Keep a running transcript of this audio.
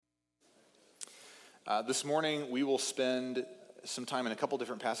This morning, we will spend some time in a couple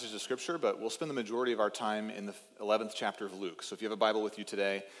different passages of Scripture, but we'll spend the majority of our time in the 11th chapter of Luke. So if you have a Bible with you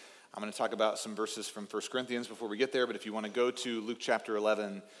today, I'm going to talk about some verses from 1 Corinthians before we get there, but if you want to go to Luke chapter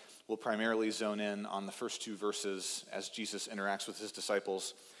 11, we'll primarily zone in on the first two verses as Jesus interacts with his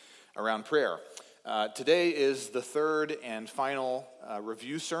disciples around prayer. Today is the third and final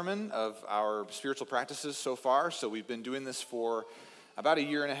review sermon of our spiritual practices so far, so we've been doing this for about a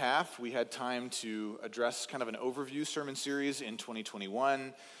year and a half. We had time to address kind of an overview sermon series in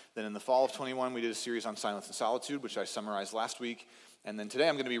 2021. Then in the fall of 21, we did a series on silence and solitude, which I summarized last week. And then today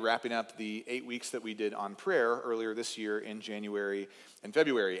I'm going to be wrapping up the 8 weeks that we did on prayer earlier this year in January and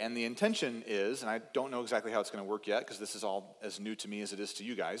February. And the intention is, and I don't know exactly how it's going to work yet because this is all as new to me as it is to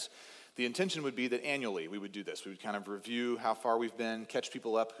you guys, the intention would be that annually we would do this. We would kind of review how far we've been, catch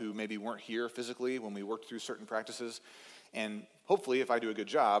people up who maybe weren't here physically when we worked through certain practices, and hopefully, if I do a good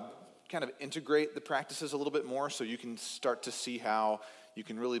job, kind of integrate the practices a little bit more so you can start to see how you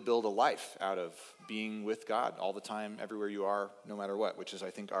can really build a life out of being with God all the time, everywhere you are, no matter what, which is, I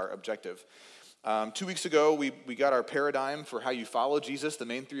think, our objective. 2 weeks ago, we got our paradigm for how you follow Jesus. The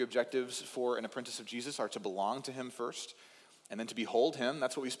main three objectives for an apprentice of Jesus are to belong to him first, and then to behold him.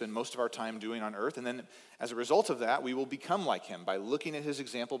 That's what we spend most of our time doing on earth. And then as a result of that, we will become like him by looking at his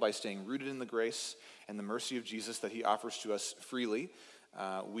example, by staying rooted in the grace and the mercy of Jesus that he offers to us freely.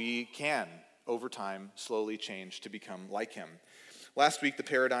 We can, over time, slowly change to become like him. Last week, the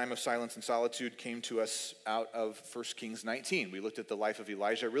paradigm of silence and solitude came to us out of 1 Kings 19. We looked at the life of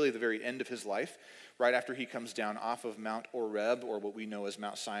Elijah, really the very end of his life, right after he comes down off of Mount Oreb, or what we know as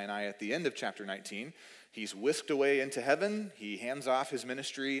Mount Sinai at the end of chapter 19. He's whisked away into heaven. He hands off his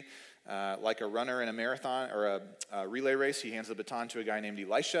ministry like a runner in a marathon or a relay race. He hands the baton to a guy named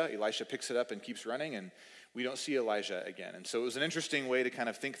Elisha. Elisha picks it up and keeps running, and we don't see Elijah again. And so it was an interesting way to kind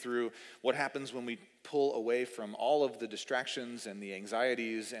of think through what happens when we pull away from all of the distractions and the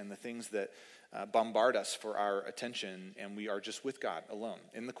anxieties and the things that bombard us for our attention, and we are just with God alone,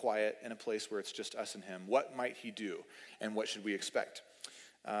 in the quiet, in a place where it's just us and him. What might he do, and what should we expect?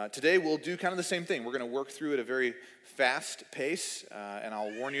 Today we'll do kind of the same thing. We're going to work through at a very fast pace, and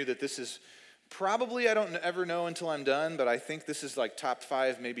I'll warn you that this is probably, I don't ever know until I'm done, but I think this is like top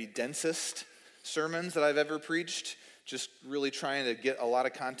 5, maybe densest sermons that I've ever preached. Just really trying to get a lot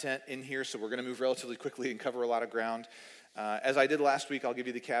of content in here, so we're going to move relatively quickly and cover a lot of ground. As I did last week, I'll give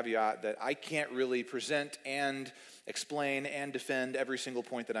you the caveat that I can't really present and explain and defend every single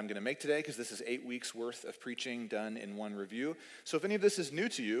point that I'm going to make today, because this is 8 weeks worth of preaching done in one review. So if any of this is new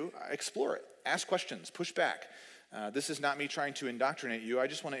to you, explore it. Ask questions. Push back. This is not me trying to indoctrinate you. I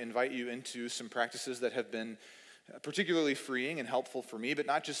just want to invite you into some practices that have been particularly freeing and helpful for me, but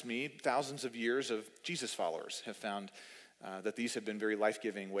not just me. Thousands of years of Jesus followers have found that these have been very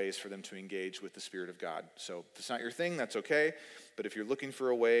life-giving ways for them to engage with the Spirit of God. So if it's not your thing, that's okay. But if you're looking for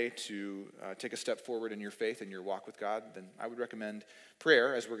a way to take a step forward in your faith and your walk with God, then I would recommend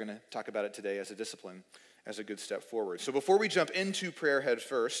prayer, as we're going to talk about it today as a discipline, as a good step forward. So before we jump into prayer head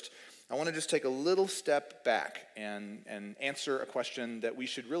first, I want to just take a little step back and answer a question that we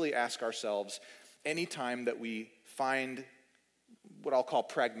should really ask ourselves anytime that we find what I'll call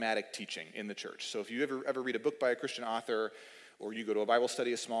pragmatic teaching in the church. So if you ever read a book by a Christian author, or you go to a Bible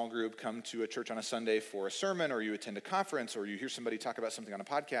study, a small group, come to a church on a Sunday for a sermon, or you attend a conference, or you hear somebody talk about something on a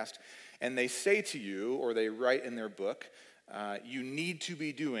podcast, and they say to you, or they write in their book, you need to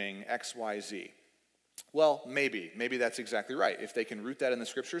be doing X, Y, Z. Well, maybe that's exactly right. If they can root that in the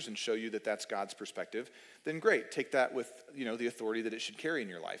scriptures and show you that that's God's perspective, then great. Take that with, the authority that it should carry in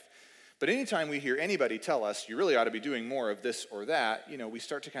your life. But anytime we hear anybody tell us, you really ought to be doing more of this or that, we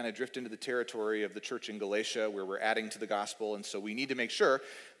start to kind of drift into the territory of the church in Galatia, where we're adding to the gospel, and so we need to make sure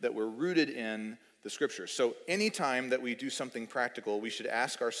that we're rooted in the scriptures. So anytime that we do something practical, we should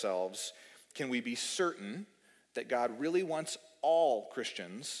ask ourselves, can we be certain that God really wants all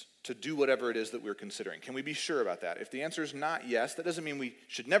Christians to do whatever it is that we're considering? Can we be sure about that? If the answer is not yes, that doesn't mean we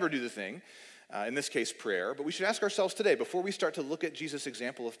should never do the thing. In this case, prayer. But we should ask ourselves today, before we start to look at Jesus'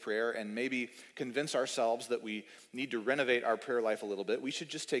 example of prayer and maybe convince ourselves that we need to renovate our prayer life a little bit, we should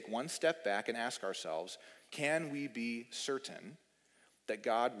just take one step back and ask ourselves, can we be certain that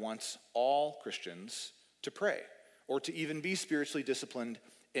God wants all Christians to pray, or to even be spiritually disciplined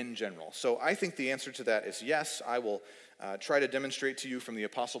in general? So I think the answer to that is yes. I will try to demonstrate to you from the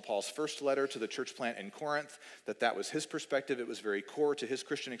Apostle Paul's first letter to the church plant in Corinth that was his perspective. It was very core to his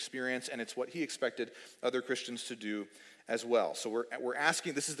Christian experience, and it's what he expected other Christians to do as well. So we're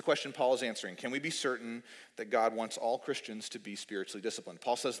asking, this is the question Paul is answering. Can we be certain that God wants all Christians to be spiritually disciplined?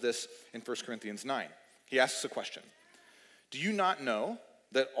 Paul says this in 1 Corinthians 9. He asks a question. Do you not know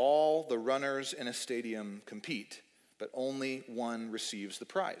that all the runners in a stadium compete, but only one receives the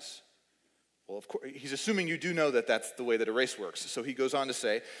prize. Well, of course, he's assuming you do know that that's the way that a race works. So he goes on to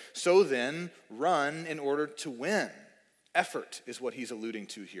say, so then run in order to win. Effort is what he's alluding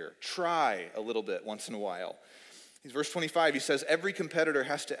to here. Try a little bit once in a while. Verse 25, he says, every competitor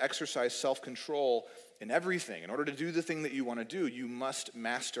has to exercise self-control in everything. In order to do the thing that you want to do, you must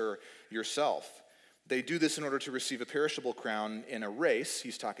master yourself. They do this in order to receive a perishable crown in a race,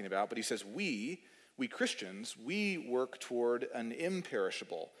 he's talking about, but he says, we Christians, we work toward an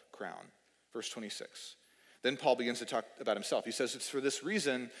imperishable crown. Verse 26. Then Paul begins to talk about himself. He says, it's for this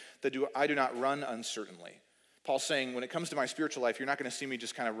reason that I do not run uncertainly. Paul's saying, when it comes to my spiritual life, you're not going to see me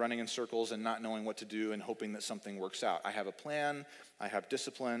just kind of running in circles and not knowing what to do and hoping that something works out. I have a plan. I have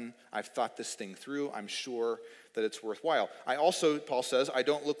discipline. I've thought this thing through. I'm sure that it's worthwhile. I also, Paul says, I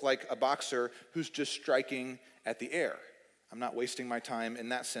don't look like a boxer who's just striking at the air. I'm not wasting my time in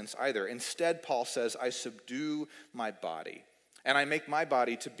that sense either. Instead, Paul says, I subdue my body, and I make my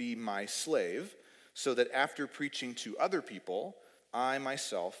body to be my slave, so that after preaching to other people, I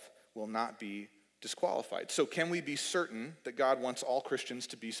myself will not be disqualified. So can we be certain that God wants all Christians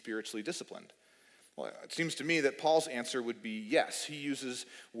to be spiritually disciplined? Well, it seems to me that Paul's answer would be yes. He uses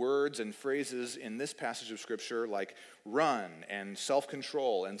words and phrases in this passage of Scripture like run and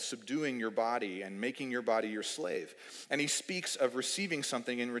self-control and subduing your body and making your body your slave. And he speaks of receiving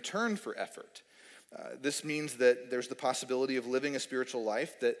something in return for effort. This means that there's the possibility of living a spiritual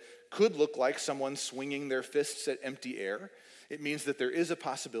life that could look like someone swinging their fists at empty air. It means that there is a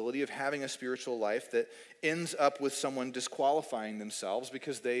possibility of having a spiritual life that ends up with someone disqualifying themselves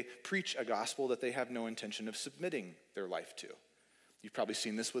because they preach a gospel that they have no intention of submitting their life to. You've probably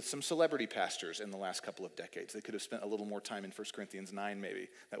seen this with some celebrity pastors in the last couple of decades. They could have spent a little more time in 1 Corinthians 9 maybe.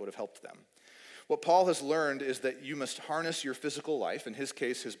 That would have helped them. What Paul has learned is that you must harness your physical life, in his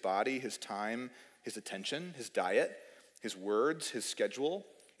case, his body, his time, his attention, his diet, his words, his schedule,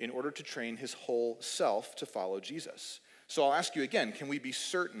 in order to train his whole self to follow Jesus. So I'll ask you again, can we be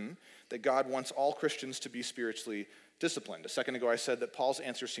certain that God wants all Christians to be spiritually disciplined? A second ago I said that Paul's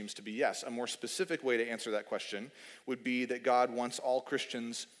answer seems to be yes. A more specific way to answer that question would be that God wants all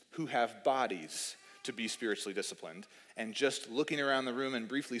Christians who have bodies to be spiritually disciplined. And just looking around the room and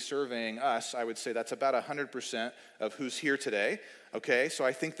briefly surveying us, I would say that's about 100% of who's here today. Okay, so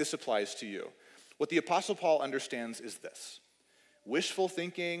I think this applies to you. What the Apostle Paul understands is this. Wishful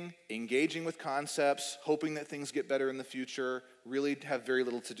thinking, engaging with concepts, hoping that things get better in the future, really have very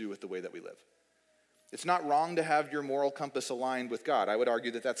little to do with the way that we live. It's not wrong to have your moral compass aligned with God. I would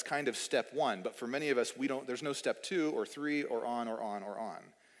argue that that's kind of step one, but for many of us, there's no step 2 or 3 or on or on or on.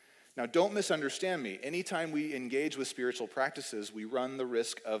 Now, don't misunderstand me. Anytime we engage with spiritual practices, we run the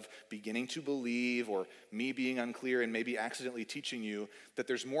risk of beginning to believe or me being unclear and maybe accidentally teaching you that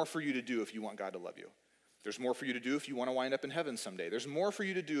there's more for you to do if you want God to love you. There's more for you to do if you want to wind up in heaven someday. There's more for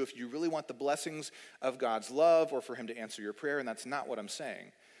you to do if you really want the blessings of God's love or for him to answer your prayer, and that's not what I'm saying.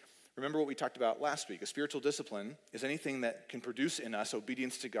 Remember what we talked about last week. A spiritual discipline is anything that can produce in us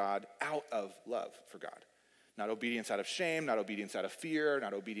obedience to God out of love for God. Not obedience out of shame, not obedience out of fear,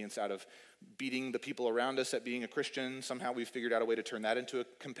 not obedience out of beating the people around us at being a Christian. Somehow we've figured out a way to turn that into a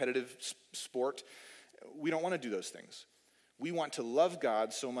competitive sport. We don't want to do those things. We want to love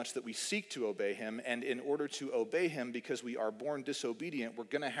God so much that we seek to obey him, and in order to obey him, because we are born disobedient, we're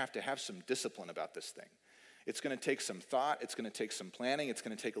going to have some discipline about this thing. It's going to take some thought, it's going to take some planning, it's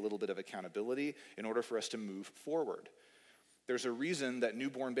going to take a little bit of accountability in order for us to move forward. There's a reason that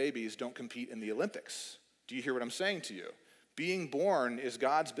newborn babies don't compete in the Olympics. Do you hear what I'm saying to you? Being born is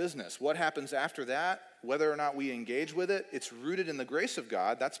God's business. What happens after that, whether or not we engage with it, it's rooted in the grace of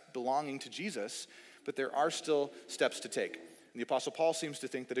God. That's belonging to Jesus, but there are still steps to take. And the Apostle Paul seems to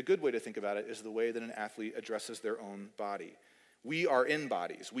think that a good way to think about it is the way that an athlete addresses their own body. We are in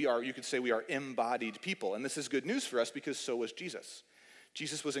bodies. You could say we are embodied people. And this is good news for us because so was Jesus.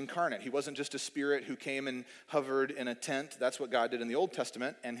 Jesus was incarnate. He wasn't just a spirit who came and hovered in a tent. That's what God did in the Old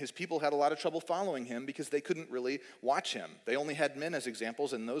Testament. And his people had a lot of trouble following him because they couldn't really watch him. They only had men as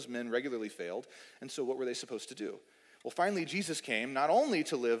examples, and those men regularly failed. And so what were they supposed to do? Well, finally, Jesus came not only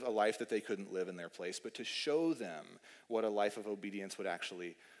to live a life that they couldn't live in their place, but to show them what a life of obedience would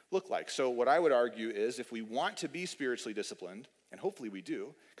actually look like. So what I would argue is if we want to be spiritually disciplined, and hopefully we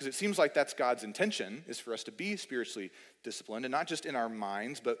do, because it seems like that's God's intention, is for us to be spiritually disciplined, and not just in our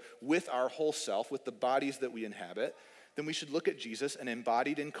minds, but with our whole self, with the bodies that we inhabit, then we should look at Jesus, an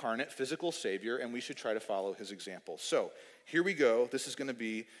embodied, incarnate, physical Savior, and we should try to follow his example. So here we go. This is going to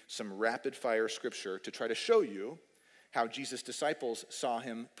be some rapid-fire scripture to try to show you how Jesus' disciples saw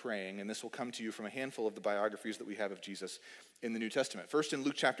him praying, and this will come to you from a handful of the biographies that we have of Jesus in the New Testament. First, in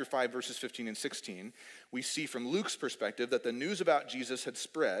Luke chapter 5, verses 15 and 16, we see from Luke's perspective that the news about Jesus had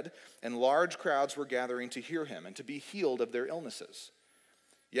spread, and large crowds were gathering to hear him and to be healed of their illnesses.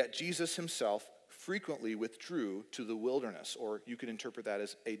 Yet Jesus himself frequently withdrew to the wilderness, or you could interpret that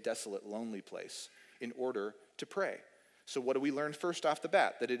as a desolate, lonely place, in order to pray. So what do we learn first off the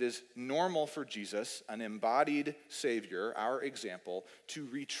bat? That it is normal for Jesus, an embodied Savior, our example, to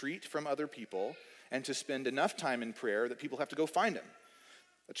retreat from other people and to spend enough time in prayer that people have to go find him.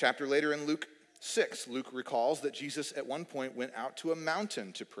 A chapter later in Luke 6, Luke recalls that Jesus at one point went out to a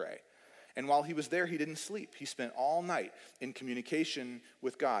mountain to pray. And while he was there, he didn't sleep. He spent all night in communication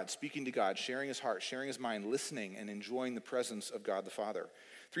with God, speaking to God, sharing his heart, sharing his mind, listening, and enjoying the presence of God the Father.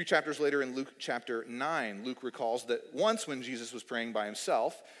 3 chapters later in Luke chapter 9, Luke recalls that once when Jesus was praying by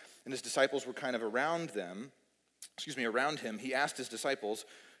himself, and his disciples were kind of around him, he asked his disciples,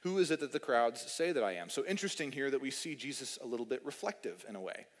 "Who is it that the crowds say that I am?" So interesting here that we see Jesus a little bit reflective in a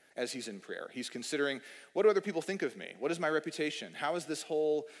way as he's in prayer. He's considering, what do other people think of me? What is my reputation? How is this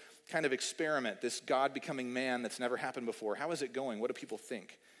whole kind of experiment, this God becoming man that's never happened before, how is it going? What do people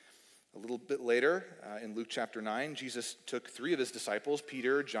think? A little bit later, in Luke chapter 9, Jesus took 3 of his disciples,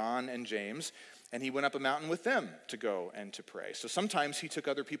 Peter, John, and James, and he went up a mountain with them to go and to pray. So sometimes he took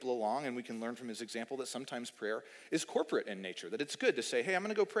other people along, and we can learn from his example that sometimes prayer is corporate in nature, that it's good to say, hey, I'm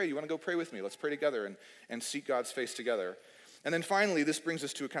going to go pray. You want to go pray with me? Let's pray together and seek God's face together. And then finally, this brings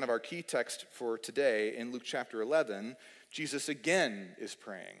us to kind of our key text for today. In Luke chapter 11, Jesus again is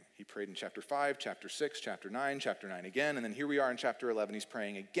praying. He prayed in chapter 5, chapter 6, chapter 9 again, and then here we are in chapter 11, he's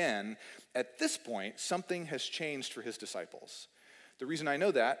praying again. At this point, something has changed for his disciples. The reason I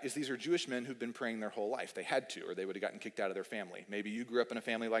know that is these are Jewish men who've been praying their whole life. They had to, or they would have gotten kicked out of their family. Maybe you grew up in a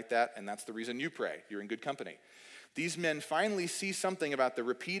family like that, and that's the reason you pray. You're in good company. These men finally see something about the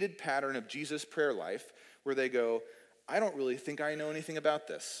repeated pattern of Jesus' prayer life where they go, I don't really think I know anything about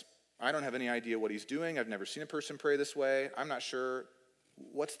this. I don't have any idea what he's doing. I've never seen a person pray this way. I'm not sure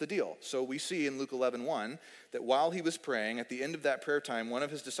what's the deal. So we see in Luke 11:1 that while he was praying, at the end of that prayer time, one of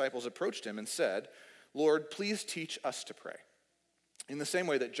his disciples approached him and said, Lord, please teach us to pray. In the same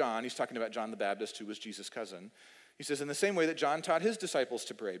way that John, he's talking about John the Baptist, who was Jesus' cousin, he says, in the same way that John taught his disciples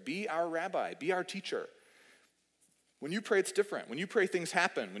to pray, be our rabbi, be our teacher. When you pray, it's different. When you pray, things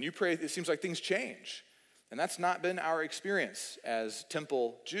happen. When you pray, it seems like things change. And that's not been our experience as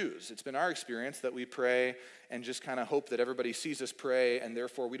temple Jews. It's been our experience that we pray and just kind of hope that everybody sees us pray and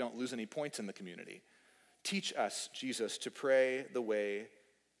therefore we don't lose any points in the community. Teach us, Jesus, to pray the way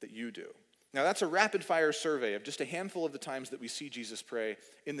that you do. Now that's a rapid fire survey of just a handful of the times that we see Jesus pray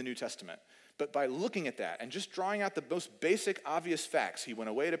in the New Testament. But by looking at that and just drawing out the most basic, obvious facts, he went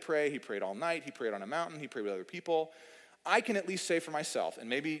away to pray, he prayed all night, he prayed on a mountain, he prayed with other people, I can at least say for myself, and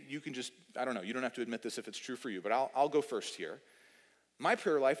maybe you can just, I don't know, you don't have to admit this if it's true for you, but I'll go first here. My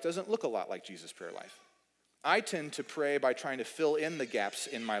prayer life doesn't look a lot like Jesus' prayer life. I tend to pray by trying to fill in the gaps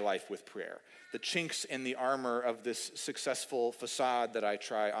in my life with prayer, the chinks in the armor of this successful facade that I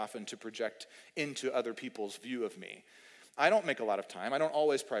try often to project into other people's view of me. I don't make a lot of time. I don't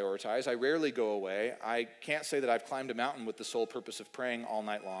always prioritize. I rarely go away. I can't say that I've climbed a mountain with the sole purpose of praying all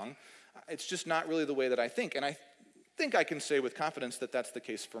night long. It's just not really the way that I think, and I think I can say with confidence that that's the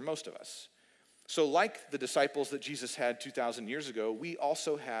case for most of us. So like the disciples that Jesus had 2,000 years ago, we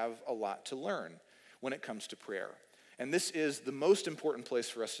also have a lot to learn when it comes to prayer. And this is the most important place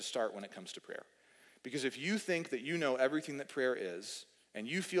for us to start when it comes to prayer. Because if you think that you know everything that prayer is, and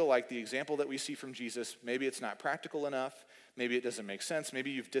you feel like the example that we see from Jesus, maybe it's not practical enough, maybe it doesn't make sense, maybe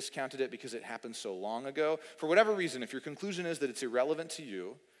you've discounted it because it happened so long ago, for whatever reason, if your conclusion is that it's irrelevant to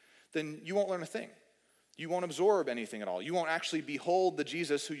you, then you won't learn a thing. You won't absorb anything at all. You won't actually behold the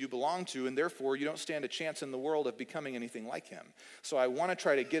Jesus who you belong to, and therefore you don't stand a chance in the world of becoming anything like him. So I want to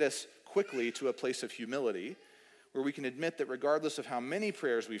try to get us quickly to a place of humility where we can admit that regardless of how many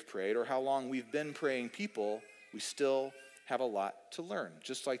prayers we've prayed or how long we've been praying people, we still have a lot to learn.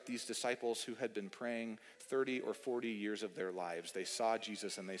 Just like these disciples who had been praying 30 or 40 years of their lives, they saw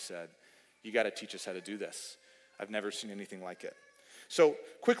Jesus and they said, you got to teach us how to do this. I've never seen anything like it. So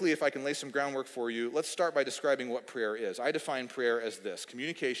quickly, if I can lay some groundwork for you, let's start by describing what prayer is. I define prayer as this: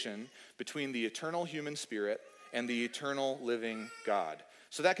 communication between the eternal human spirit and the eternal living God.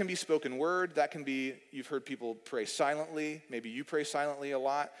 So that can be spoken word, that can be, you've heard people pray silently, maybe you pray silently a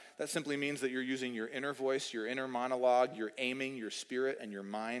lot. That simply means that you're using your inner voice, your inner monologue, you're aiming your spirit and your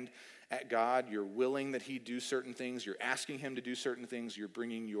mind at God, you're willing that he do certain things, you're asking him to do certain things, you're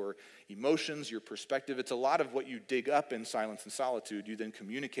bringing your emotions, your perspective. It's a lot of what you dig up in silence and solitude, you then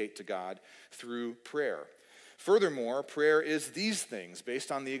communicate to God through prayer. Furthermore, prayer is these things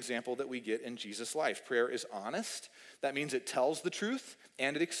based on the example that we get in Jesus' life. Prayer is honest. That means it tells the truth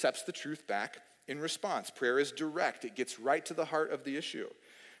and it accepts the truth back in response. Prayer is direct. It gets right to the heart of the issue.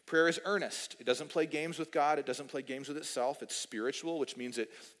 Prayer is earnest. It doesn't play games with God. It doesn't play games with itself. It's spiritual, which means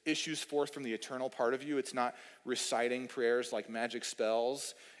it issues forth from the eternal part of you. It's not reciting prayers like magic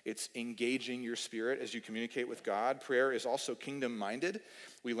spells. It's engaging your spirit as you communicate with God. Prayer is also kingdom-minded.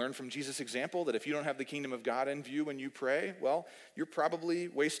 We learn from Jesus' example that if you don't have the kingdom of God in view when you pray, well, you're probably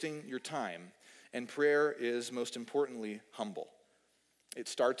wasting your time. And prayer is, most importantly, humble. It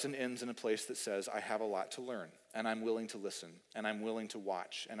starts and ends in a place that says, I have a lot to learn, and I'm willing to listen, and I'm willing to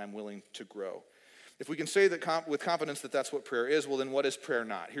watch, and I'm willing to grow. If we can say that with confidence that that's what prayer is, well, then what is prayer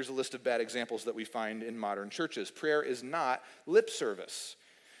not? Here's a list of bad examples that we find in modern churches. Prayer is not lip service.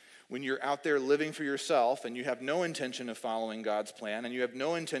 When you're out there living for yourself and you have no intention of following God's plan and you have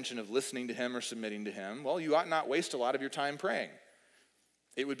no intention of listening to him or submitting to him, well, you ought not waste a lot of your time praying.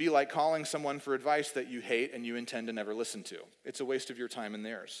 It would be like calling someone for advice that you hate and you intend to never listen to. It's a waste of your time and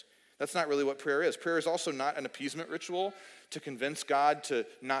theirs. That's not really what prayer is. Prayer is also not an appeasement ritual to convince God to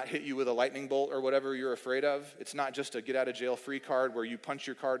not hit you with a lightning bolt or whatever you're afraid of. It's not just a get-out-of-jail-free card where you punch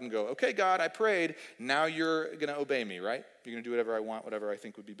your card and go, okay, God, I prayed. Now you're going to obey me, right? You're going to do whatever I want, whatever I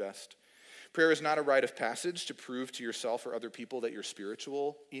think would be best. Prayer is not a rite of passage to prove to yourself or other people that you're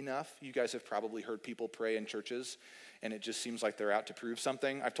spiritual enough. You guys have probably heard people pray in churches, and it just seems like they're out to prove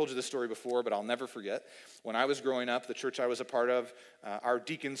something. I've told you this story before, but I'll never forget. When I was growing up, the church I was a part of, our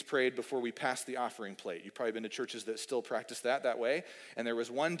deacons prayed before we passed the offering plate. You've probably been to churches that still practice that way. And there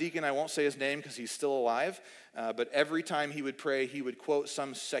was one deacon, I won't say his name because he's still alive, but every time he would pray, he would quote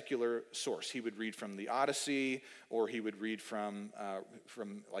some secular source. He would read from the Odyssey, or he would read from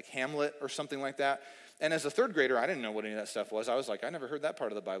like Hamlet or something like that. And as a third grader, I didn't know what any of that stuff was. I was like, I never heard that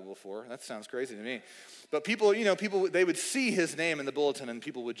part of the Bible before. That sounds crazy to me. But people, they would see his name in the bulletin and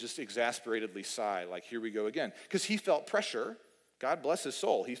people would just exasperatedly sigh, like, here we go again. Because he felt pressure. God bless his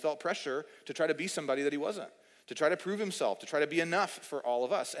soul. He felt pressure to try to be somebody that he wasn't, to try to prove himself, to try to be enough for all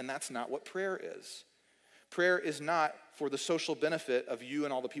of us. And that's not what prayer is. Prayer is not for the social benefit of you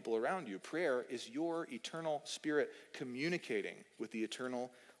and all the people around you. Prayer is your eternal spirit communicating with the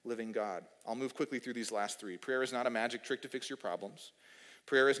eternal living God. I'll move quickly through these last three. Prayer is not a magic trick to fix your problems.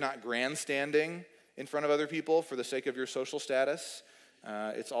 Prayer is not grandstanding in front of other people for the sake of your social status.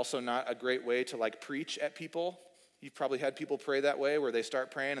 It's also not a great way to preach at people. You've probably had people pray that way where they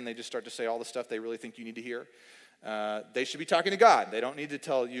start praying and they just start to say all the stuff they really think you need to hear. They should be talking to God. They don't need to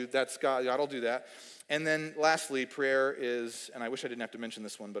tell you that's God. God will do that. And then lastly, prayer is, and I wish I didn't have to mention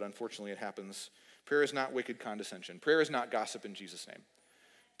this one, but unfortunately it happens. Prayer is not wicked condescension. Prayer is not gossip in Jesus' name.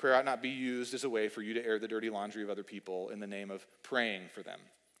 Prayer ought not be used as a way for you to air the dirty laundry of other people in the name of praying for them.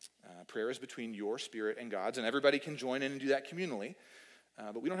 Prayer is between your spirit and God's, and everybody can join in and do that communally,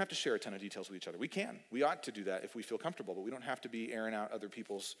 but we don't have to share a ton of details with each other. We can. We ought to do that if we feel comfortable, but we don't have to be airing out other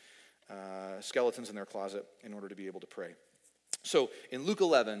people's skeletons in their closet in order to be able to pray. So in Luke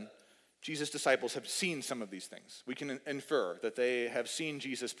 11, Jesus' disciples have seen some of these things. We can infer that they have seen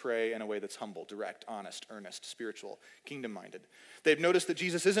Jesus pray in a way that's humble, direct, honest, earnest, spiritual, kingdom-minded. They've noticed that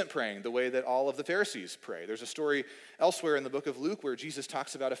Jesus isn't praying the way that all of the Pharisees pray. There's a story elsewhere in the book of Luke where Jesus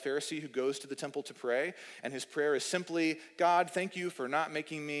talks about a Pharisee who goes to the temple to pray, and his prayer is simply, God, thank you for not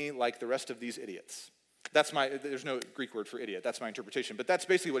making me like the rest of these idiots. There's no Greek word for idiot. That's my interpretation. But that's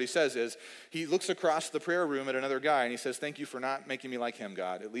basically what he says is, he looks across the prayer room at another guy and he says, thank you for not making me like him,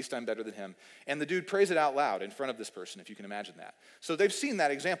 God. At least I'm better than him. And the dude prays it out loud in front of this person, if you can imagine that. So they've seen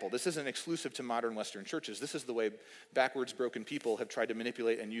that example. This isn't exclusive to modern Western churches. This is the way backwards broken people have tried to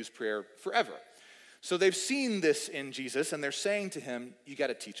manipulate and use prayer forever. So they've seen this in Jesus and they're saying to him, you got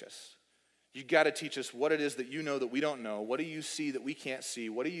to teach us. You got to teach us what it is that you know that we don't know. What do you see that we can't see?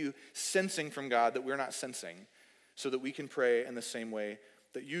 What are you sensing from God that we're not sensing so that we can pray in the same way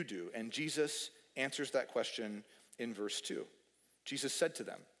that you do? And Jesus answers that question in verse 2. Jesus said to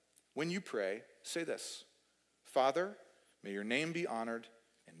them, when you pray, say this, Father, may your name be honored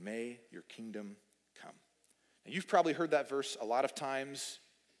and may your kingdom come. Now, you've probably heard that verse a lot of times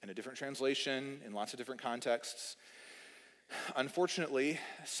in a different translation, in lots of different contexts. Unfortunately,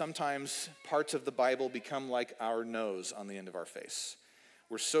 sometimes parts of the Bible become like our nose on the end of our face.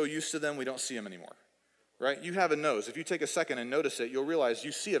 We're so used to them, we don't see them anymore, right? You have a nose. If you take a second and notice it, you'll realize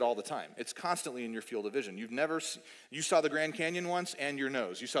you see it all the time. It's constantly in your field of vision. You saw the Grand Canyon once and your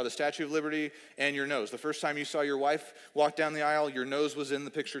nose. You saw the Statue of Liberty and your nose. The first time you saw your wife walk down the aisle, your nose was in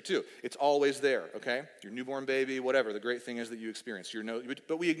the picture too. It's always there, okay? Your newborn baby, whatever. The great thing is that you experience your nose,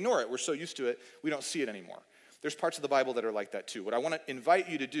 but we ignore it. We're so used to it, we don't see it anymore. There's parts of the Bible that are like that too. What I want to invite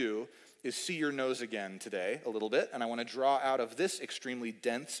you to do is see your nose again today a little bit, and I want to draw out of this extremely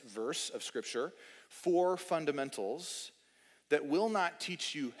dense verse of Scripture 4 fundamentals that will not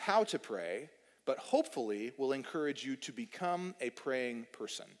teach you how to pray, but hopefully will encourage you to become a praying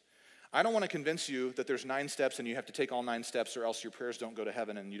person. I don't want to convince you that there's 9 steps and you have to take all 9 steps or else your prayers don't go to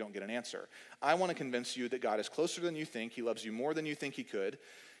heaven and you don't get an answer. I want to convince you that God is closer than you think. He loves you more than you think he could.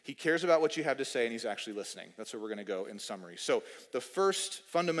 He cares about what you have to say, and he's actually listening. That's where we're going to go in summary. So the first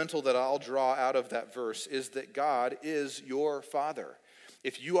fundamental that I'll draw out of that verse is that God is your Father.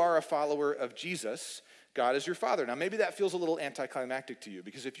 If you are a follower of Jesus, God is your Father. Now, maybe that feels a little anticlimactic to you,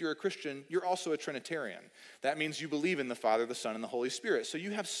 because if you're a Christian, you're also a Trinitarian. That means you believe in the Father, the Son, and the Holy Spirit. So you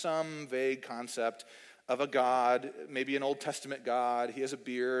have some vague concept of a God, maybe an Old Testament God. He has a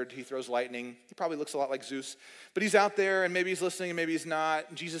beard, he throws lightning. He probably looks a lot like Zeus. But he's out there, and maybe he's listening, and maybe he's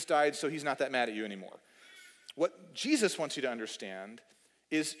not. Jesus died, so he's not that mad at you anymore. What Jesus wants you to understand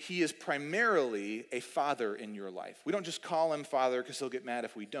is he is primarily a father in your life. We don't just call him Father because he'll get mad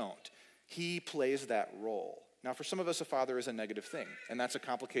if we don't. He plays that role. Now, for some of us, a father is a negative thing, and that's a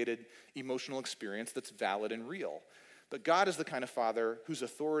complicated emotional experience that's valid and real. But God is the kind of father whose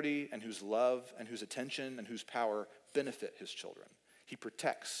authority and whose love and whose attention and whose power benefit his children. He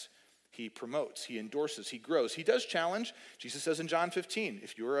protects, he promotes, he endorses, he grows. He does challenge. Jesus says in John 15,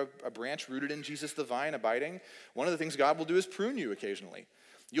 if you're a branch rooted in Jesus the vine, abiding, one of the things God will do is prune you occasionally.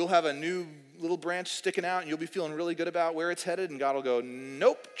 You'll have a new little branch sticking out, and you'll be feeling really good about where it's headed, and God will go,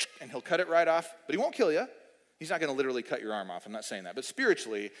 nope, and he'll cut it right off, but he won't kill you. He's not going to literally cut your arm off. I'm not saying that. But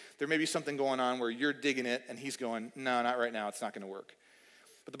spiritually, there may be something going on where you're digging it, and he's going, no, not right now. It's not going to work.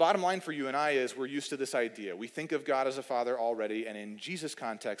 But the bottom line for you and I is we're used to this idea. We think of God as a father already, and in Jesus'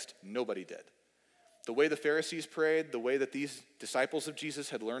 context, nobody did. The way the Pharisees prayed, the way that these disciples of Jesus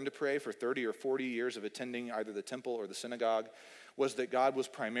had learned to pray for 30 or 40 years of attending either the temple or the synagogue, was that God was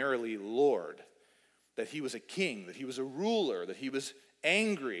primarily Lord, that he was a king, that he was a ruler, that he was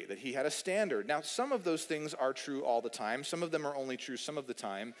angry, that he had a standard. Now, some of those things are true all the time. Some of them are only true some of the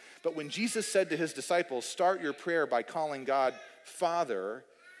time. But when Jesus said to his disciples, start your prayer by calling God Father,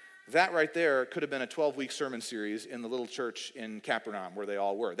 that right there could have been a 12-week sermon series in the little church in Capernaum where they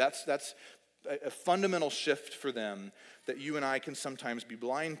all were. That's a fundamental shift for them that you and I can sometimes be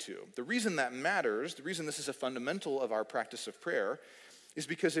blind to. The reason that matters, the reason this is a fundamental of our practice of prayer, is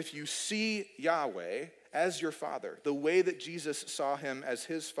because if you see Yahweh as your Father, the way that Jesus saw him as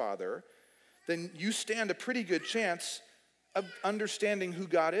his Father, then you stand a pretty good chance of understanding who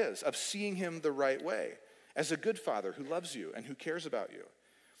God is, of seeing him the right way, as a good Father who loves you and who cares about you.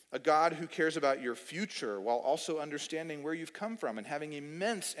 A God who cares about your future while also understanding where you've come from and having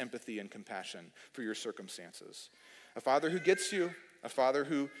immense empathy and compassion for your circumstances. A Father who gets you, a Father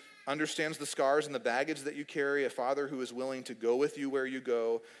who understands the scars and the baggage that you carry, a Father who is willing to go with you where you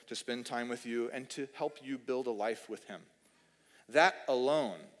go, to spend time with you, and to help you build a life with him. That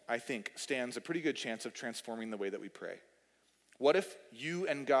alone, I think, stands a pretty good chance of transforming the way that we pray. What if you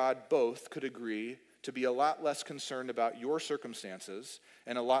and God both could agree to be a lot less concerned about your circumstances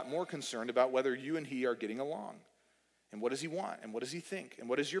and a lot more concerned about whether you and he are getting along? And what does he want? And what does he think? And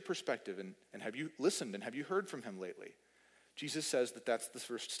what is your perspective? And have you listened? And have you heard from him lately? Jesus says that that's the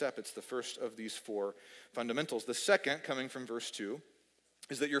first step. It's the first of these 4 fundamentals. The second, coming from verse 2,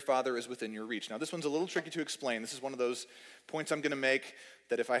 is that your Father is within your reach. Now, this one's a little tricky to explain. This is one of those points I'm going to make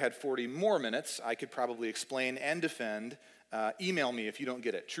that if I had 40 more minutes, I could probably explain and defend. Email me if you don't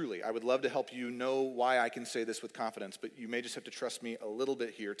get it, truly. I would love to help you know why I can say this with confidence, but you may just have to trust me a little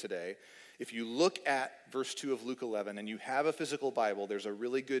bit here today. If you look at verse 2 of Luke 11 and you have a physical Bible, there's a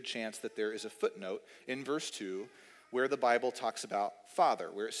really good chance that there is a footnote in verse 2 where the Bible talks about Father,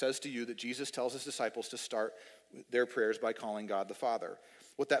 where it says to you that Jesus tells his disciples to start their prayers by calling God the Father.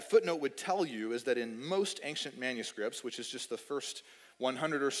 What that footnote would tell you is that in most ancient manuscripts, which is just the first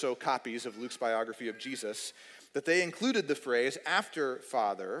 100 or so copies of Luke's biography of Jesus, that they included the phrase after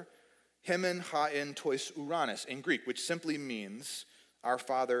Father, hemen hain tois uranis in Greek, which simply means our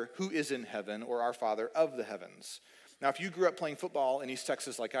Father who is in heaven or our Father of the heavens. Now, if you grew up playing football in East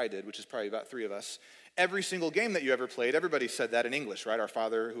Texas like I did, which is probably about 3 of us, every single game that you ever played, everybody said that in English, right? Our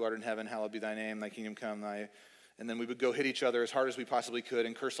Father who art in heaven, hallowed be thy name, thy kingdom come, and then we would go hit each other as hard as we possibly could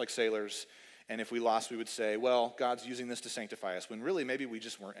and curse like sailors. And if we lost, we would say, well, God's using this to sanctify us, when really maybe we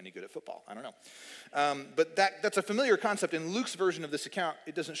just weren't any good at football. I don't know. But that's a familiar concept. In Luke's version of this account,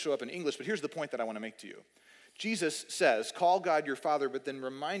 it doesn't show up in English, but here's the point that I want to make to you. Jesus says, call God your Father, but then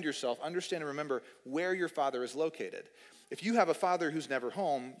remind yourself, understand and remember where your Father is located. If you have a father who's never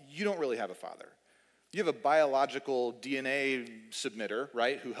home, you don't really have a father. You have a biological DNA submitter,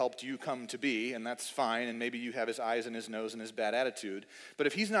 right, who helped you come to be, and that's fine, and maybe you have his eyes and his nose and his bad attitude. But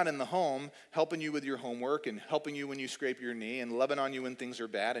if he's not in the home, helping you with your homework and helping you when you scrape your knee and loving on you when things are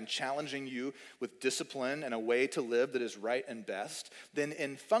bad and challenging you with discipline and a way to live that is right and best, then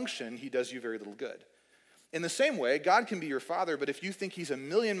in function, he does you very little good. In the same way, God can be your father, but if you think he's a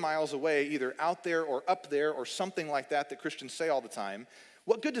million miles away, either out there or up there or something like that Christians say all the time,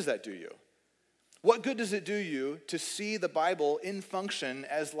 what good does that do you? What good does it do you to see the Bible in function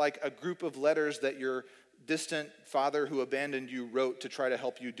as like a group of letters that your distant father who abandoned you wrote to try to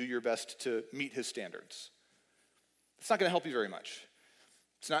help you do your best to meet his standards? It's not going to help you very much.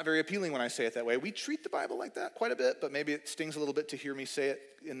 It's not very appealing when I say it that way. We treat the Bible like that quite a bit, but maybe it stings a little bit to hear me say it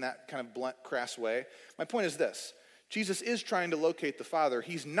in that kind of blunt, crass way. My point is this. Jesus is trying to locate the Father.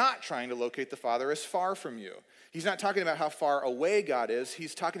 He's not trying to locate the Father as far from you. He's not talking about how far away God is.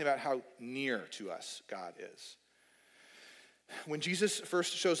 He's talking about how near to us God is. When Jesus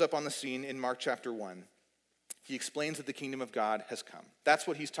first shows up on the scene in Mark chapter 1, he explains that the kingdom of God has come. That's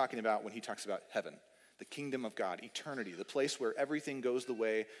what he's talking about when he talks about heaven, the kingdom of God, eternity, the place where everything goes the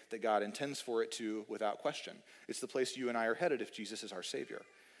way that God intends for it to without question. It's the place you and I are headed if Jesus is our Savior.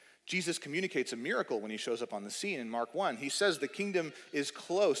 Jesus communicates a miracle when he shows up on the scene in Mark 1. He says the kingdom is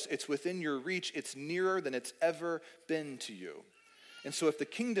close, it's within your reach, it's nearer than it's ever been to you. And so if the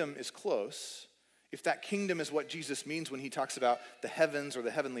kingdom is close, if that kingdom is what Jesus means when he talks about the heavens or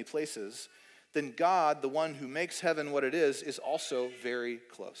the heavenly places, then God, the one who makes heaven what it is also very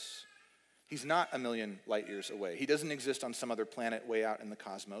close. He's not a million light years away. He doesn't exist on some other planet way out in the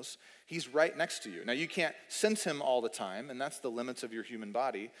cosmos. He's right next to you. Now, you can't sense him all the time, and that's the limits of your human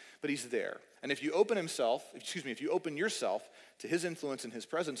body, but he's there. And if you open yourself to his influence and his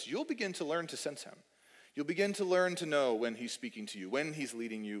presence, you'll begin to learn to sense him. You'll begin to learn to know when he's speaking to you, when he's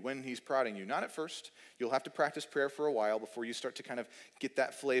leading you, when he's prodding you. Not at first. You'll have to practice prayer for a while before you start to kind of get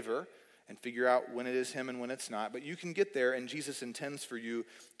that flavor and figure out when it is him and when it's not. But you can get there, and Jesus intends for you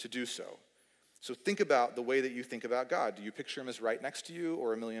to do so. So think about the way that you think about God. Do you picture him as right next to you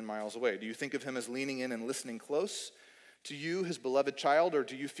or a million miles away? Do you think of him as leaning in and listening close to you, his beloved child, or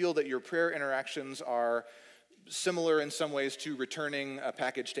do you feel that your prayer interactions are similar in some ways to returning a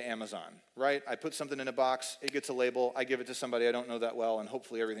package to Amazon, right? I put something in a box, it gets a label, I give it to somebody I don't know that well, and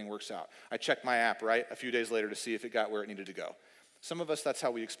hopefully everything works out. I check my app, right, a few days later to see if it got where it needed to go. Some of us, that's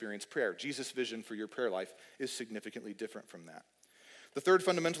how we experience prayer. Jesus' vision for your prayer life is significantly different from that. The third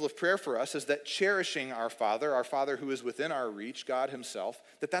fundamental of prayer for us is that cherishing our Father who is within our reach, God himself,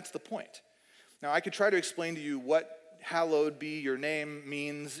 that's the point. Now, I could try to explain to you what hallowed be your name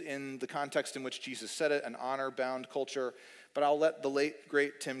means in the context in which Jesus said it, an honor-bound culture, but I'll let the late,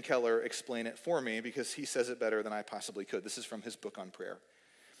 great Tim Keller explain it for me because he says it better than I possibly could. This is from his book on prayer.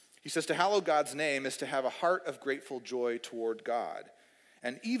 He says, to hallow God's name is to have a heart of grateful joy toward God.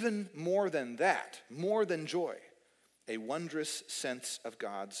 And even more than that, more than joy, a wondrous sense of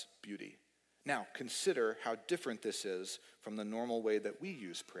God's beauty. Now, consider how different this is from the normal way that we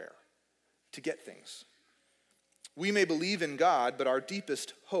use prayer to get things. We may believe in God, but our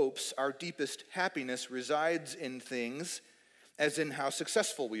deepest hopes, our deepest happiness resides in things as in how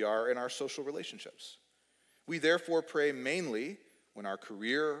successful we are in our social relationships. We therefore pray mainly when our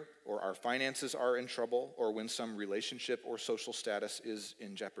career or our finances are in trouble or when some relationship or social status is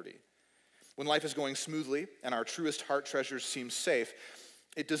in jeopardy. When life is going smoothly and our truest heart treasures seem safe,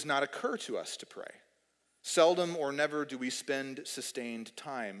 it does not occur to us to pray. Seldom or never do we spend sustained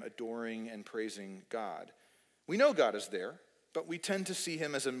time adoring and praising God. We know God is there, but we tend to see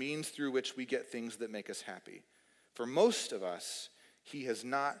him as a means through which we get things that make us happy. For most of us, he has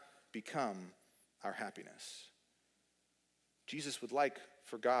not become our happiness. Jesus would like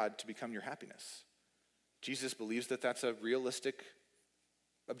for God to become your happiness. Jesus believes that that's a realistic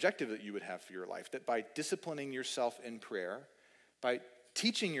objective that you would have for your life, that by disciplining yourself in prayer, by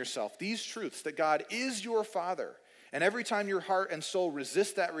teaching yourself these truths, that God is your Father, and every time your heart and soul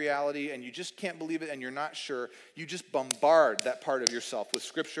resist that reality and you just can't believe it and you're not sure, you just bombard that part of yourself with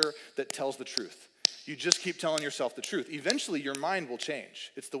scripture that tells the truth. You just keep telling yourself the truth. Eventually, your mind will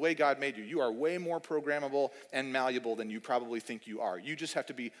change. It's the way God made you. You are way more programmable and malleable than you probably think you are. You just have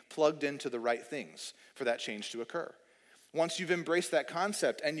to be plugged into the right things for that change to occur. Once you've embraced that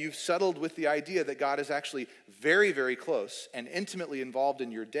concept and you've settled with the idea that God is actually very, very close and intimately involved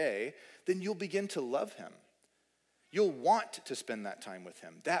in your day, then you'll begin to love him. You'll want to spend that time with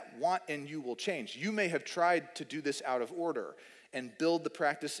him. That want in you will change. You may have tried to do this out of order and build the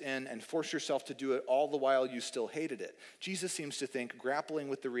practice in and force yourself to do it all the while you still hated it. Jesus seems to think grappling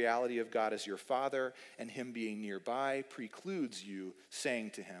with the reality of God as your Father and him being nearby precludes you saying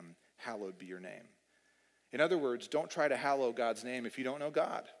to him, hallowed be your name. In other words, don't try to hallow God's name if you don't know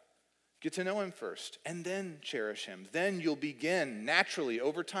God. Get to know him first, and then cherish him. Then you'll begin naturally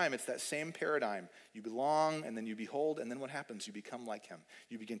over time. It's that same paradigm. You belong, and then you behold, and then what happens? You become like him.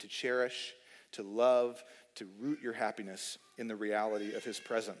 You begin to cherish, to love, to root your happiness in the reality of his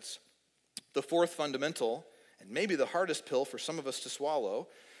presence. The fourth fundamental, and maybe the hardest pill for some of us to swallow,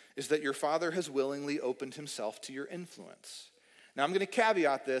 is that your Father has willingly opened himself to your influence. Now, I'm going to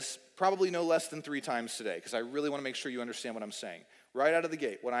caveat this probably no less than 3 times today, because I really want to make sure you understand what I'm saying. Right out of the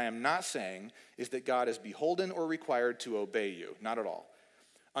gate, what I am not saying is that God is beholden or required to obey you. Not at all.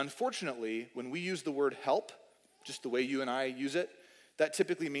 Unfortunately, when we use the word help, just the way you and I use it, that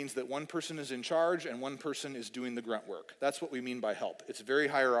typically means that one person is in charge and one person is doing the grunt work. That's what we mean by help. It's very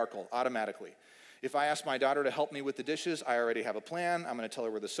hierarchical, automatically. If I ask my daughter to help me with the dishes, I already have a plan. I'm going to tell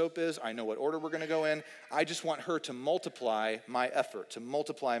her where the soap is. I know what order we're going to go in. I just want her to multiply my effort, to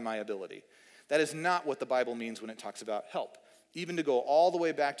multiply my ability. That is not what the Bible means when it talks about help. Even to go all the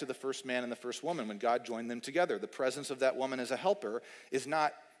way back to the first man and the first woman, when God joined them together, the presence of that woman as a helper is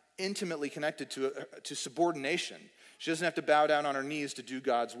not intimately connected to subordination. She doesn't have to bow down on her knees to do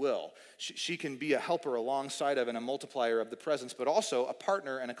God's will. She can be a helper alongside of and a multiplier of the presence, but also a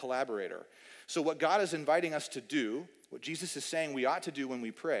partner and a collaborator. So what God is inviting us to do, what Jesus is saying we ought to do when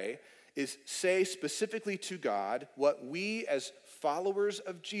we pray, is say specifically to God what we as followers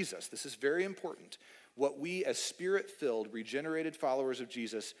of Jesus, this is very important, what we as spirit-filled, regenerated followers of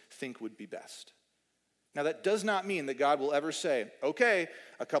Jesus think would be best. Now, that does not mean that God will ever say, okay,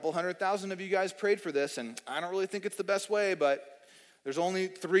 a couple 100,000 of you guys prayed for this, and I don't really think it's the best way, but there's only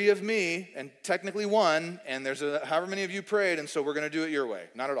 3 of me, and technically 1, and there's however many of you prayed, and so we're going to do it your way.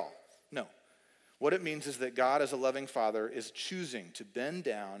 Not at all. No. What it means is that God, as a loving Father, is choosing to bend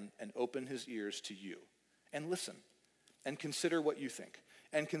down and open his ears to you, and listen, and consider what you think,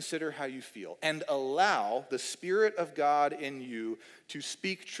 and consider how you feel, and allow the Spirit of God in you to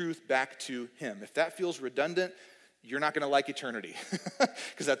speak truth back to him. If that feels redundant, you're not going to like eternity,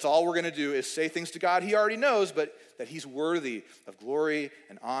 because that's all we're going to do is say things to God he already knows, but that he's worthy of glory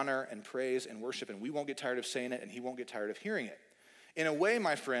and honor and praise and worship, and we won't get tired of saying it, and he won't get tired of hearing it. In a way,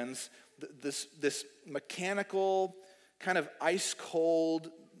 my friends, this mechanical, kind of ice-cold,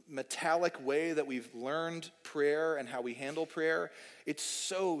 metallic way that we've learned prayer and how we handle prayer, it's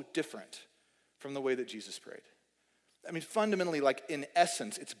so different from the way that Jesus prayed. I mean, fundamentally, like in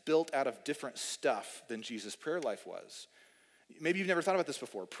essence, it's built out of different stuff than Jesus' prayer life was. Maybe you've never thought about this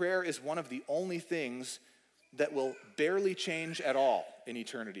before. Prayer is one of the only things that will barely change at all in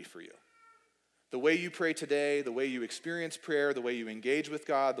eternity for you. The way you pray today, the way you experience prayer, the way you engage with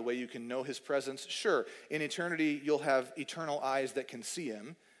God, the way you can know his presence, sure, in eternity, you'll have eternal eyes that can see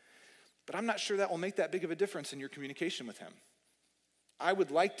him, but I'm not sure that will make that big of a difference in your communication with him. I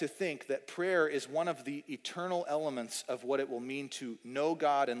would like to think that prayer is one of the eternal elements of what it will mean to know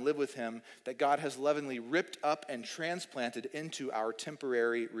God and live with him, that God has lovingly ripped up and transplanted into our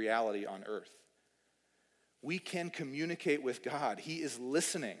temporary reality on earth. We can communicate with God. He is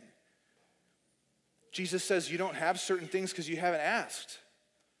listening. Jesus says you don't have certain things because you haven't asked.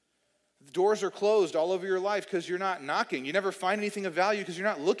 The doors are closed all over your life because you're not knocking. You never find anything of value because you're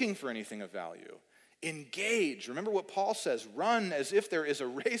not looking for anything of value. Engage. Remember what Paul says. Run as if there is a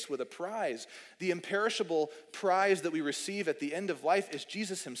race with a prize. The imperishable prize that we receive at the end of life is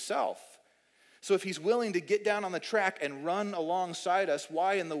Jesus himself. So if he's willing to get down on the track and run alongside us,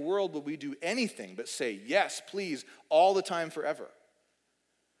 why in the world would we do anything but say, yes, please, all the time, forever?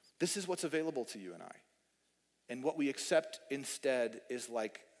 This is what's available to you and I. And what we accept instead is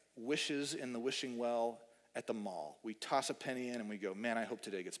like wishes in the wishing well at the mall. We toss a penny in and we go, man, I hope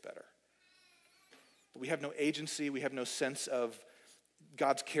today gets better. But we have no agency. We have no sense of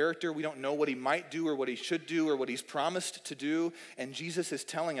God's character. We don't know what he might do or what he should do or what he's promised to do. And Jesus is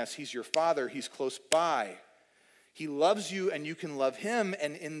telling us he's your Father. He's close by. He loves you and you can love him.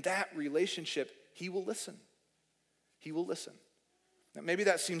 And in that relationship, he will listen. He will listen. Now, maybe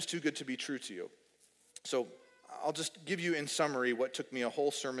that seems too good to be true to you. So I'll just give you in summary what took me a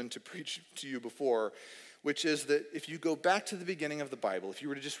whole sermon to preach to you before, which is that if you go back to the beginning of the Bible, if you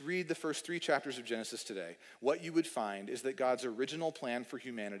were to just read the first 3 chapters of Genesis today, what you would find is that God's original plan for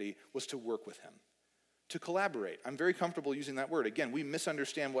humanity was to work with him, to collaborate. I'm very comfortable using that word. Again, we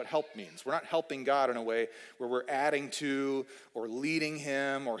misunderstand what help means. We're not helping God in a way where we're adding to or leading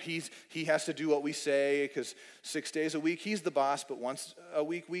him, or he has to do what we say because 6 days a week he's the boss, but once a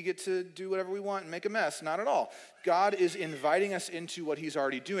week we get to do whatever we want and make a mess. Not at all. God is inviting us into what he's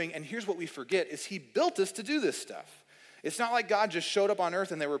already doing, and here's what we forget is he built us to do this stuff. It's not like God just showed up on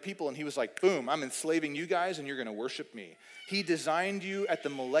earth and there were people and he was like, boom, I'm enslaving you guys and you're going to worship me. He designed you at the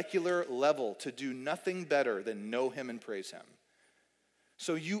molecular level to do nothing better than know him and praise him.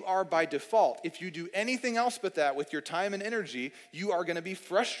 So you are by default, if you do anything else but that with your time and energy, you are going to be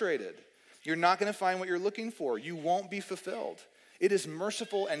frustrated. You're not going to find what you're looking for. You won't be fulfilled. It is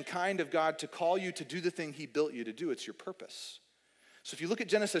merciful and kind of God to call you to do the thing he built you to do. It's your purpose. So if you look at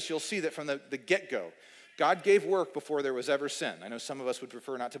Genesis, you'll see that from the get-go, God gave work before there was ever sin. I know some of us would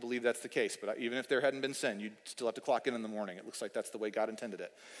prefer not to believe that's the case, but even if there hadn't been sin, you'd still have to clock in the morning. It looks like that's the way God intended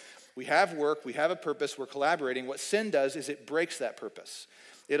it. We have work, we have a purpose, we're collaborating. What sin does is it breaks that purpose.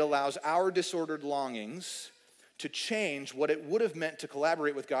 It allows our disordered longings to change what it would have meant to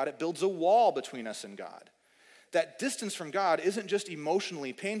collaborate with God. It builds a wall between us and God. That distance from God isn't just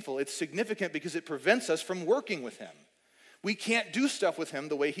emotionally painful, it's significant because it prevents us from working with him. We can't do stuff with him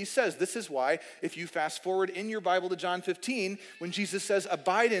the way he says. This is why, if you fast forward in your Bible to John 15, when Jesus says,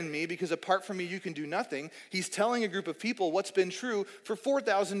 abide in me, because apart from me you can do nothing, he's telling a group of people what's been true for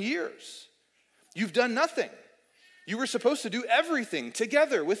 4,000 years. You've done nothing. You were supposed to do everything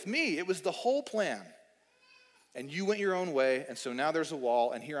together with me. It was the whole plan. And you went your own way, and so now there's a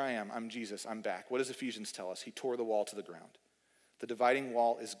wall, and here I am. I'm Jesus. I'm back. What does Ephesians tell us? He tore the wall to the ground. The dividing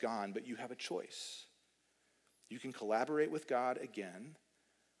wall is gone, but you have a choice. You can collaborate with God again,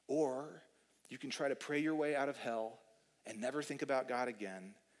 or you can try to pray your way out of hell and never think about God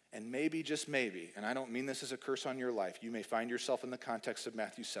again, and maybe, just maybe, and I don't mean this as a curse on your life, you may find yourself in the context of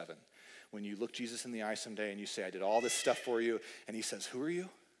Matthew 7, when you look Jesus in the eye someday and you say, I did all this stuff for you, and he says, who are you?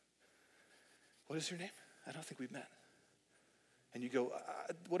 What is your name? I don't think we've met. And you go,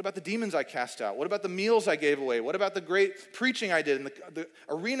 what about the demons I cast out? What about the meals I gave away? What about the great preaching I did and the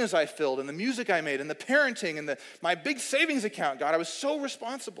arenas I filled and the music I made and the parenting and my big savings account? God, I was so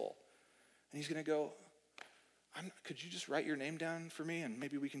responsible. And he's going to go, could you just write your name down for me and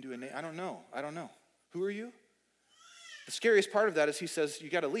maybe we can do a name? I don't know. Who are you? The scariest part of that is he says, you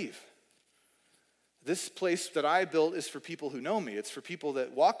got to leave. This place that I built is for people who know me. It's for people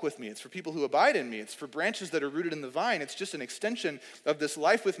that walk with me. It's for people who abide in me. It's for branches that are rooted in the vine. It's just an extension of this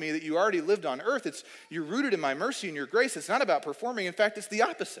life with me that you already lived on earth. You're rooted in my mercy and your grace. It's not about performing. In fact, it's the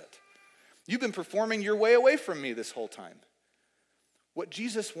opposite. You've been performing your way away from me this whole time. What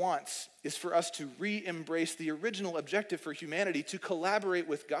Jesus wants is for us to re-embrace the original objective for humanity, to collaborate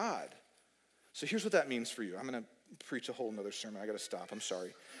with God. So here's what that means for you. I'm going to preach a whole nother sermon. I got to stop. I'm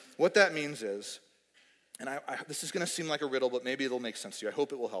sorry. What that means is, and this is going to seem like a riddle, but maybe it'll make sense to you. I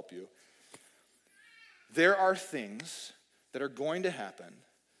hope it will help you. There are things that are going to happen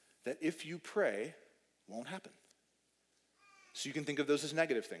that if you pray, won't happen. So you can think of those as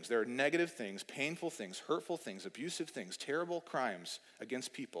negative things. There are negative things, painful things, hurtful things, abusive things, terrible crimes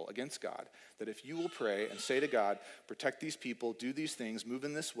against people, against God, that if you will pray and say to God, protect these people, do these things, move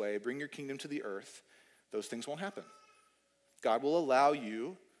in this way, bring your kingdom to the earth, those things won't happen. God will allow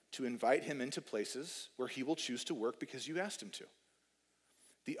you to invite him into places where he will choose to work because you asked him to.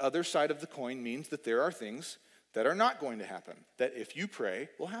 The other side of the coin means that there are things that are not going to happen, that if you pray,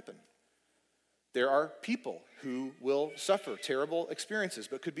 will happen. There are people who will suffer terrible experiences,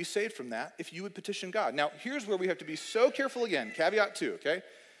 but could be saved from that if you would petition God. Now, here's where we have to be so careful again, caveat 2, okay?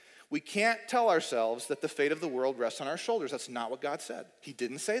 We can't tell ourselves that the fate of the world rests on our shoulders. That's not what God said. He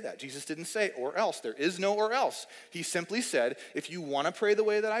didn't say that. Jesus didn't say or else. There is no or else. He simply said, if you want to pray the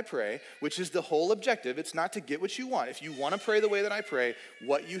way that I pray, which is the whole objective, it's not to get what you want. If you want to pray the way that I pray,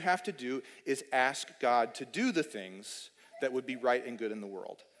 what you have to do is ask God to do the things that would be right and good in the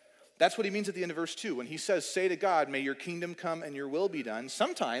world. That's what he means at the end of verse 2. When he says, say to God, may your kingdom come and your will be done.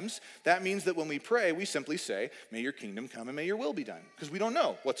 Sometimes that means that when we pray, we simply say, may your kingdom come and may your will be done. Because we don't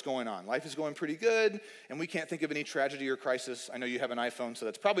know what's going on. Life is going pretty good, and we can't think of any tragedy or crisis. I know you have an iPhone, so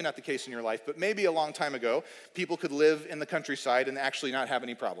that's probably not the case in your life, but maybe a long time ago, people could live in the countryside and actually not have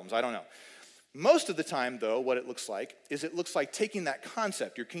any problems. I don't know. Most of the time, though, what it looks like is taking that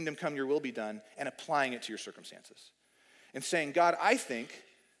concept, your kingdom come, your will be done, and applying it to your circumstances. And saying, God, I think,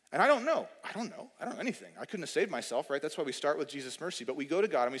 and I don't know anything. I couldn't have saved myself, right? That's why we start with Jesus' mercy. But we go to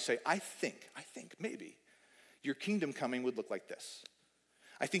God and we say, I think maybe your kingdom coming would look like this.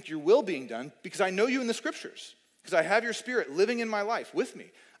 I think your will being done because I know you in the scriptures, because I have your spirit living in my life with me.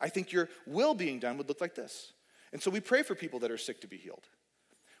 I think your will being done would look like this. And so we pray for people that are sick to be healed.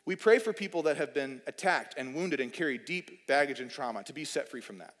 We pray for people that have been attacked and wounded and carry deep baggage and trauma to be set free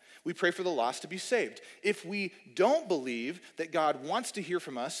from that. We pray for the lost to be saved. If we don't believe that God wants to hear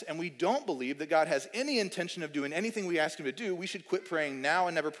from us and we don't believe that God has any intention of doing anything we ask him to do, we should quit praying now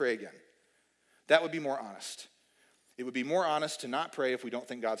and never pray again. That would be more honest. It would be more honest to not pray if we don't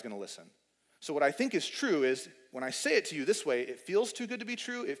think God's going to listen. So what I think is true is when I say it to you this way, it feels too good to be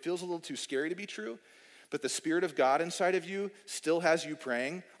true. It feels a little too scary to be true. But the Spirit of God inside of you still has you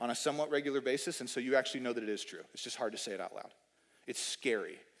praying on a somewhat regular basis, and so you actually know that it is true. It's just hard to say it out loud. It's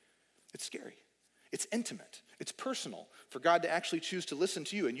scary. It's scary. It's intimate. It's personal for God to actually choose to listen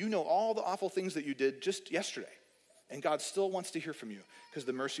to you. And you know all the awful things that you did just yesterday. And God still wants to hear from you because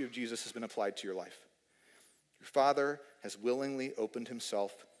the mercy of Jesus has been applied to your life. Your Father has willingly opened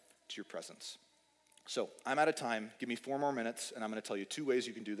himself to your presence. So I'm out of time. Give me 4 more minutes, and I'm going to tell you 2 ways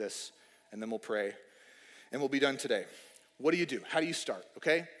you can do this, and then we'll pray, and we'll be done today. What do you do? How do you start,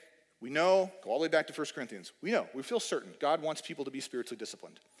 okay? We know, go all the way back to 1 Corinthians. We feel certain God wants people to be spiritually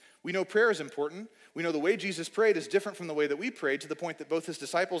disciplined. We know prayer is important. We know the way Jesus prayed is different from the way that we prayed, to the point that both his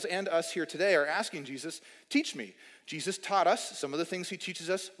disciples and us here today are asking Jesus, teach me. Jesus taught us. Some of the things he teaches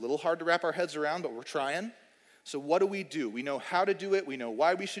us, a little hard to wrap our heads around, but we're trying. So what do? We know how to do it. We know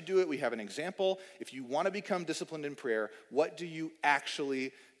why we should do it. We have an example. If you want to become disciplined in prayer, what do you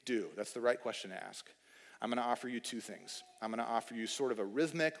actually do? That's the right question to ask. I'm going to offer you 2 things. I'm going to offer you sort of a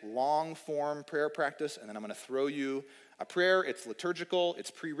rhythmic, long-form prayer practice, and then I'm going to throw you a prayer. It's liturgical, it's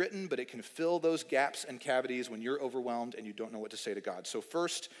pre-written, but it can fill those gaps and cavities when you're overwhelmed and you don't know what to say to God. So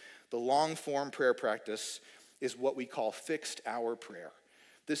first, the long-form prayer practice is what we call fixed hour prayer.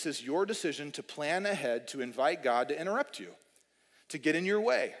 This is your decision to plan ahead to invite God to interrupt you, to get in your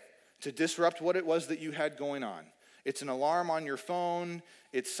way, to disrupt what it was that you had going on. It's an alarm on your phone.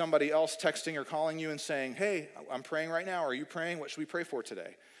 It's somebody else texting or calling you and saying, hey, I'm praying right now. Are you praying? What should we pray for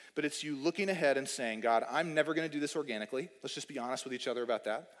today? But it's you looking ahead and saying, God, I'm never going to do this organically. Let's just be honest with each other about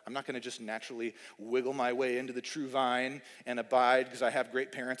that. I'm not going to just naturally wiggle my way into the true vine and abide because I have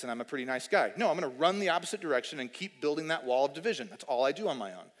great parents and I'm a pretty nice guy. No, I'm going to run the opposite direction and keep building that wall of division. That's all I do on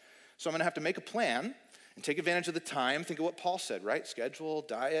my own. So I'm going to have to make a plan and take advantage of the time. Think of what Paul said, right? Schedule,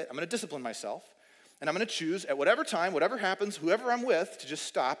 diet. I'm going to discipline myself. And I'm going to choose at whatever time, whatever happens, whoever I'm with, to just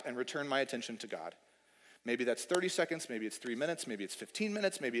stop and return my attention to God. Maybe that's 30 seconds, maybe it's 3 minutes, maybe it's 15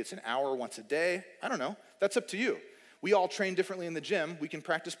 minutes, maybe it's an hour once a day. I don't know. That's up to you. We all train differently in the gym. We can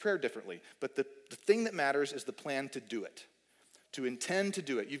practice prayer differently. But the thing that matters is the plan to do it, to intend to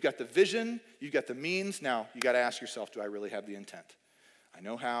do it. You've got the vision, you've got the means. Now, you got to ask yourself, do I really have the intent? I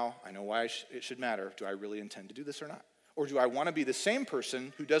know how, I know why it should matter. Do I really intend to do this or not? Or do I want to be the same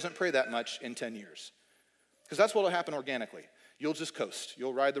person who doesn't pray that much in 10 years? Because that's what will happen organically. You'll just coast.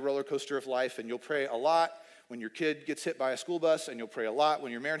 You'll ride the roller coaster of life, and you'll pray a lot when your kid gets hit by a school bus, and you'll pray a lot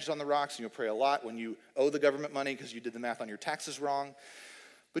when your marriage is on the rocks, and you'll pray a lot when you owe the government money because you did the math on your taxes wrong.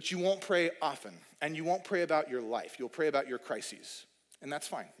 But you won't pray often, and you won't pray about your life. You'll pray about your crises, and that's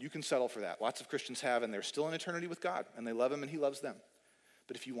fine. You can settle for that. Lots of Christians have, and they're still in eternity with God, and they love him, and he loves them.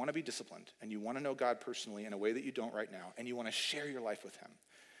 But if you want to be disciplined, and you want to know God personally in a way that you don't right now, and you want to share your life with him,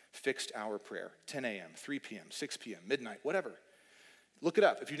 fixed hour prayer, 10 a.m., 3 p.m., 6 p.m., midnight, whatever. Look it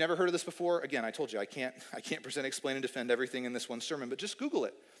up. If you've never heard of this before, again, I told you, I can't present, explain, and defend everything in this one sermon, but just Google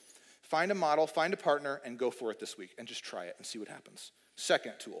it. Find a model, find a partner, and go for it this week, and just try it and see what happens.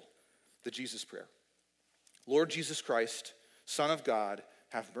 Second tool, the Jesus prayer. Lord Jesus Christ, Son of God,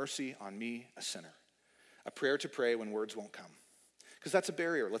 have mercy on me, a sinner. A prayer to pray when words won't come. Because that's a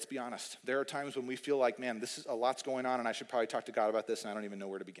barrier, let's be honest. There are times when we feel like, man, this is a lot's going on, and I should probably talk to God about this, and I don't even know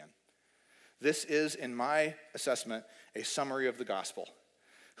where to begin. This is, in my assessment, a summary of the gospel.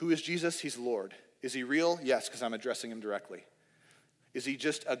 Who is Jesus? He's Lord. Is he real? Yes, because I'm addressing him directly. Is he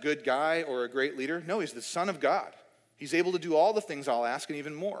just a good guy or a great leader? No, he's the Son of God. He's able to do all the things I'll ask and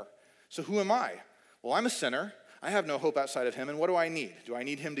even more. So who am I? Well, I'm a sinner. I have no hope outside of him, and what do I need? Do I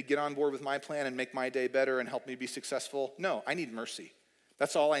need him to get on board with my plan and make my day better and help me be successful? No, I need mercy.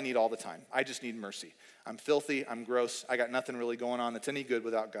 That's all I need all the time. I just need mercy. I'm filthy, I'm gross, I got nothing really going on that's any good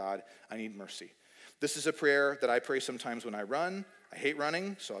without God. I need mercy. This is a prayer that I pray sometimes when I run. I hate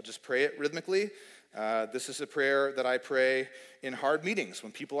running, so I'll just pray it rhythmically. This is a prayer that I pray in hard meetings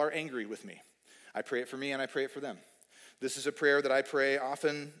when people are angry with me. I pray it for me and I pray it for them. This is a prayer that I pray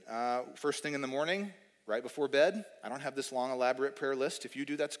often first thing in the morning, right before bed. I don't have this long, elaborate prayer list. If you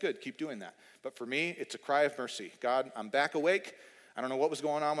do, that's good. Keep doing that. But for me, it's a cry of mercy. God, I'm back awake. I don't know what was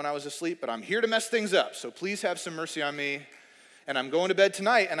going on when I was asleep, but I'm here to mess things up. So please have some mercy on me. And I'm going to bed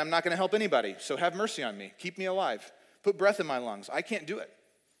tonight, and I'm not going to help anybody. So have mercy on me. Keep me alive. Put breath in my lungs. I can't do it.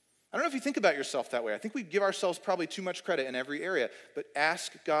 I don't know if you think about yourself that way. I think we give ourselves probably too much credit in every area. But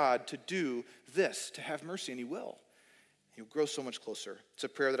ask God to do this, to have mercy, and he will. He'll grow so much closer. It's a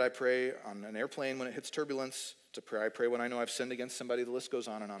prayer that I pray on an airplane when it hits turbulence. It's a prayer I pray when I know I've sinned against somebody. The list goes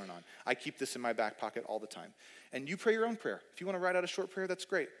on and on and on. I keep this in my back pocket all the time. And you pray your own prayer. If you want to write out a short prayer, that's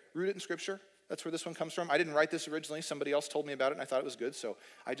great. Root it in Scripture. That's where this one comes from. I didn't write this originally. Somebody else told me about it, and I thought it was good, so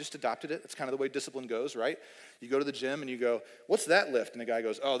I just adopted it. It's kind of the way discipline goes, right? You go to the gym, and you go, what's that lift? And the guy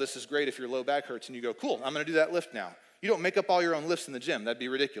goes, oh, this is great if your low back hurts. And you go, cool, I'm going to do that lift now. You don't make up all your own lifts in the gym. That'd be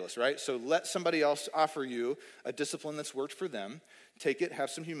ridiculous, right? So let somebody else offer you a discipline that's worked for them. Take it, have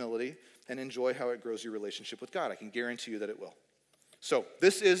some humility, and enjoy how it grows your relationship with God. I can guarantee you that it will. So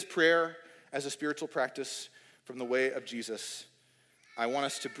this is prayer as a spiritual practice from the way of Jesus. I want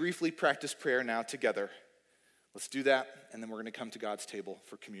us to briefly practice prayer now together. Let's do that, and then we're going to come to God's table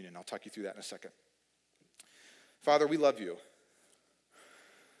for communion. I'll talk you through that in a second. Father, we love you.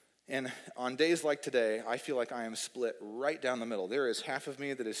 And on days like today, I feel like I am split right down the middle. There is half of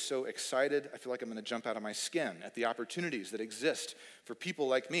me that is so excited, I feel like I'm going to jump out of my skin at the opportunities that exist for people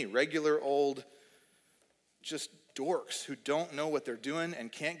like me, regular old, just dorks who don't know what they're doing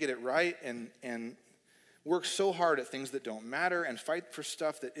and can't get it right and work so hard at things that don't matter and fight for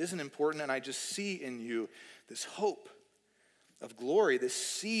stuff that isn't important. And I just see in you this hope of glory, this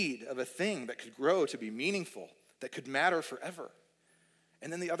seed of a thing that could grow to be meaningful, that could matter forever.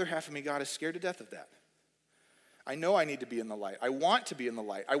 And then the other half of me, God, is scared to death of that. I know I need to be in the light. I want to be in the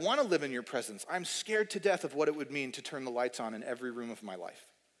light. I want to live in your presence. I'm scared to death of what it would mean to turn the lights on in every room of my life.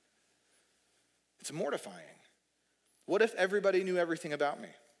 It's mortifying. What if everybody knew everything about me?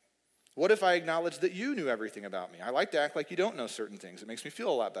 What if I acknowledged that you knew everything about me? I like to act like you don't know certain things. It makes me feel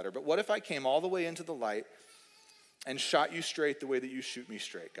a lot better. But what if I came all the way into the light and shot you straight the way that you shoot me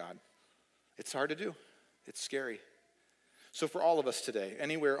straight, God? It's hard to do. It's scary. So for all of us today,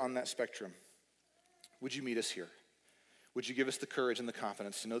 anywhere on that spectrum, would you meet us here? Would you give us the courage and the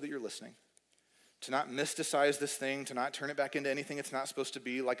confidence to know that you're listening, to not mysticize this thing, to not turn it back into anything it's not supposed to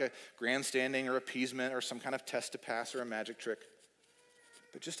be, like a grandstanding or appeasement or some kind of test to pass or a magic trick,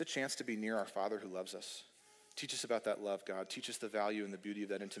 but just a chance to be near our Father who loves us. Teach us about that love, God. Teach us the value and the beauty of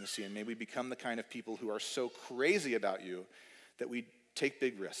that intimacy, and may we become the kind of people who are so crazy about you that we take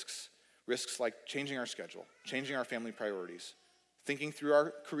big risks. Risks like changing our schedule, changing our family priorities, thinking through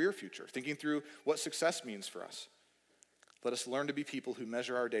our career future, thinking through what success means for us. Let us learn to be people who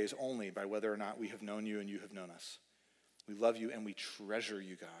measure our days only by whether or not we have known you and you have known us. We love you and we treasure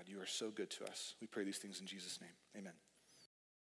you, God. You are so good to us. We pray these things in Jesus' name. Amen.